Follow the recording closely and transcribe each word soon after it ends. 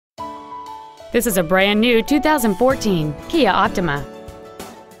This is a brand new 2014 Kia Optima.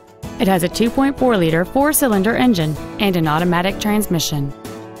 It has a 2.4-liter four-cylinder engine and an automatic transmission.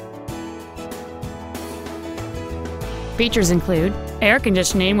 Features include air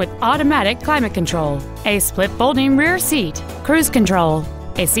conditioning with automatic climate control, a split folding rear seat, cruise control,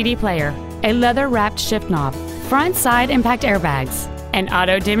 a CD player, a leather-wrapped shift knob, front side impact airbags, an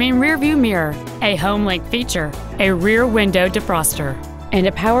auto-dimming rearview mirror, a home link feature, a rear window defroster, and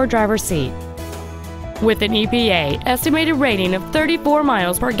a power driver's seat. With an EPA estimated rating of 34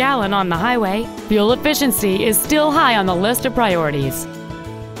 miles per gallon on the highway, fuel efficiency is still high on the list of priorities.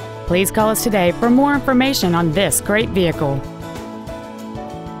 Please call us today for more information on this great vehicle.